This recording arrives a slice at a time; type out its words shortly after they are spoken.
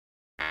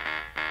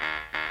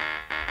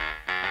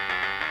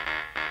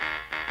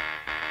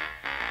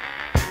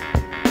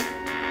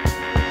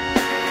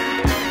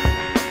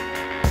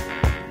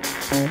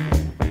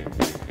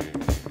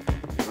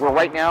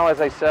right now, as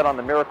I said, on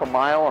the Miracle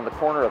Mile on the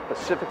corner of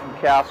Pacific and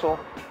Castle.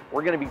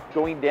 We're going to be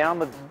going down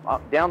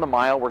the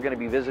mile. We're going to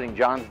be visiting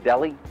John's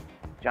Deli.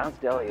 John's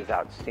Deli is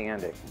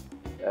outstanding.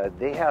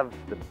 They have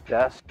the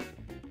best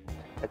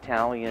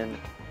Italian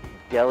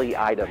deli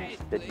items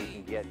that you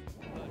can get.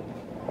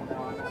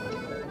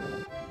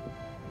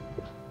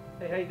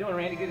 Hey, how you doing,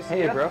 Randy? Good to see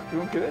you. Hey, bro.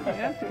 Doing good?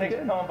 Yeah, thanks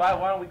for coming by.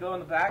 Why don't we go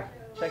in the back,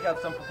 check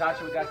out some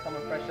focaccia we got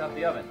coming fresh out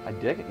the oven. I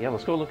dig it. Yeah,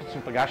 let's go look at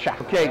some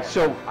focaccia. Okay,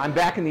 so I'm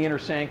back in the inner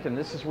sanctum.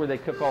 This is where they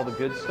cook all the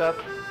good stuff.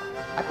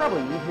 I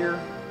probably eat here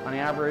on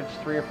average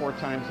 3 or 4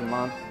 times a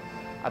month.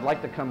 I'd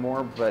like to come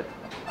more, but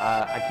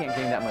I can't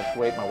gain that much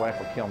weight. My wife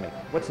will kill me.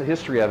 What's the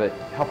history of it?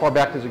 How far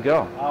back does it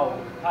go? Oh,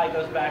 it probably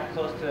goes back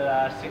close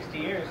to 60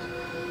 years.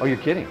 Oh, you're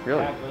kidding?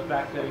 Really? Yeah, it goes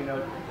back to, you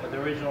know, the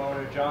original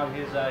owner, John,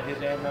 his aunt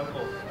and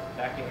uncle,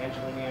 back in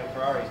Angelini and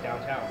Ferraris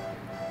downtown.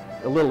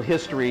 A little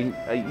history.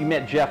 You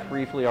met Jeff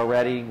briefly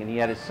already, and he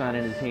had his son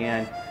in his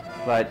hand.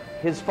 But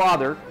his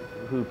father,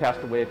 who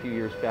passed away a few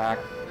years back,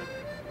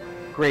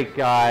 great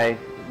guy.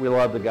 We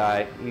love the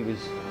guy. He was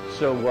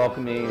so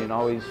welcoming and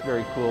always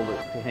very cool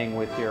to hang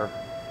with here.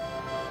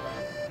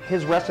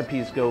 His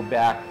recipes go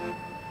back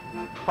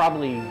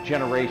probably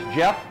generations.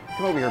 Jeff,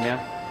 come over here, man.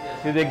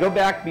 Yes. Do they go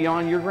back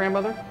beyond your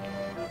grandmother?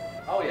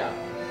 Oh, yeah.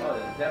 Oh,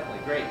 definitely.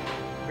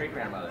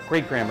 Great-grandmother.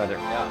 Great-grandmother.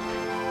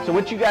 Yeah. So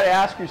what you got to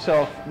ask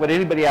yourself, what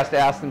anybody has to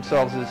ask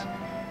themselves is,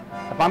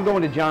 if I'm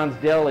going to John's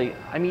Deli,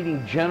 I'm eating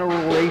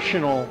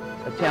generational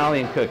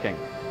Italian cooking.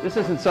 This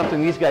isn't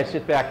something these guys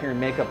sit back here and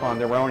make up on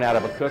their own out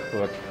of a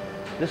cookbook.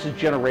 This is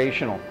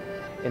generational.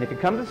 And if you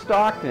come to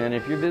Stockton,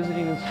 if you're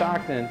visiting in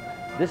Stockton,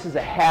 this is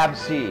a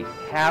have-see.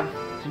 Have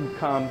to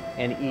come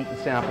and eat and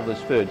sample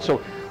this food.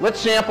 So let's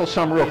sample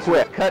some real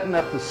quick. Cutting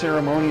up the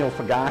ceremonial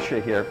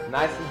focaccia here.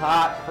 Nice and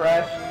hot,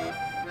 fresh.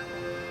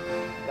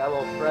 Got a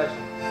little fresh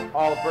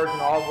virgin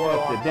olive oil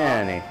on top.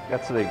 Danny.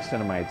 That's the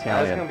extent of my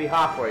Italian. That's going to be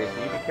hot for you,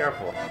 so you be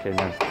careful. Okay,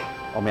 man.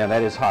 Oh man,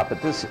 that is hot,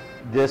 but this is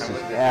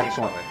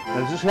excellent. Now,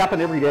 does this happen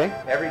every day?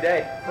 Every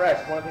day,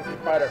 fresh. One of the things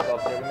we pride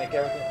ourselves here, we make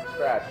everything from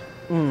scratch.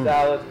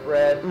 Salads,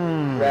 bread,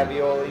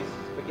 raviolis,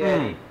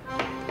 spaghetti,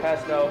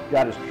 pesto.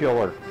 That is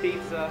killer.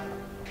 Pizza.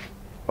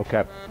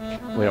 Okay,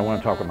 we don't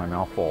want to talk with my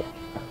mouth full.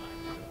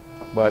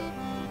 But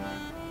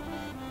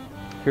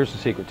here's the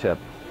secret tip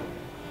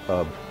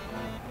of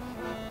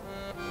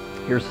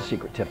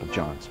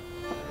John's.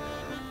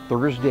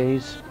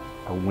 Thursdays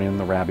are when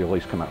the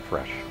raviolis come out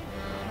fresh.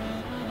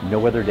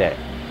 No other day.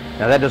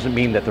 Now that doesn't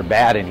mean that they're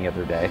bad any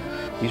other day.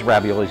 These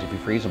raviolis, if you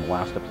freeze them,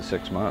 last up to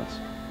 6 months.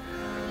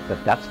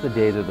 But that's the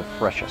day they're the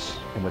freshest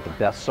and with the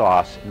best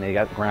sauce. And they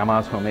got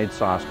grandma's homemade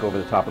sauce go over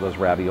the top of those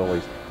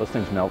raviolis. Those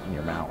things melt in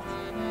your mouth.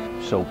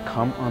 So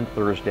come on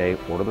Thursday,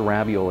 order the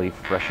ravioli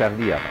fresh out of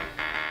the oven.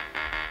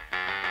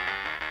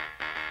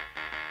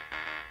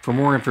 For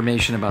more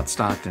information about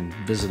Stockton,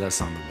 visit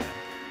us on the web.